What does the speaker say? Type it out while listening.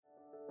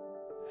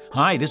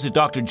Hi, this is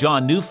Dr.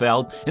 John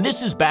Neufeld, and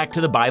this is Back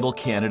to the Bible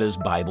Canada's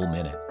Bible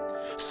Minute.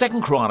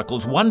 2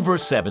 Chronicles 1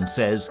 verse 7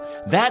 says,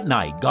 "That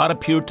night God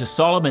appeared to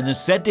Solomon and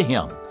said to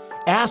him,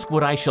 'Ask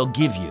what I shall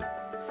give you.'"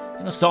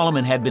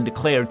 Solomon had been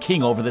declared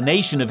king over the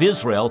nation of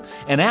Israel,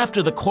 and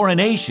after the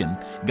coronation,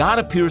 God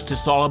appears to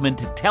Solomon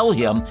to tell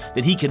him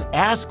that he can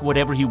ask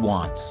whatever he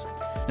wants.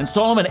 And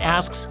Solomon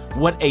asks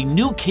what a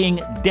new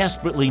king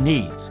desperately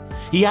needs.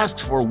 He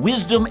asks for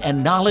wisdom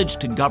and knowledge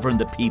to govern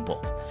the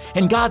people.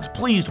 And God's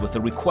pleased with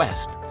the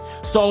request.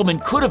 Solomon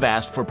could have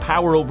asked for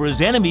power over his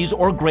enemies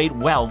or great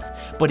wealth,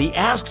 but he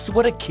asks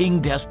what a king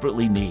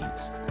desperately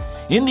needs.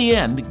 In the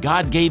end,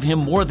 God gave him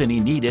more than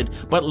he needed,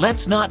 but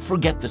let's not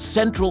forget the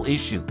central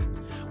issue.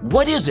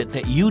 What is it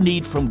that you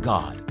need from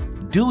God?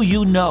 Do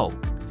you know?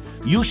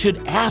 You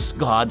should ask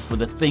God for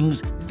the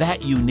things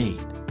that you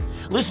need.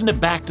 Listen to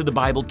Back to the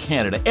Bible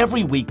Canada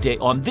every weekday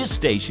on this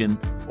station,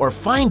 or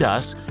find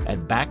us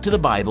at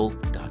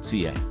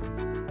backtothebible.ca.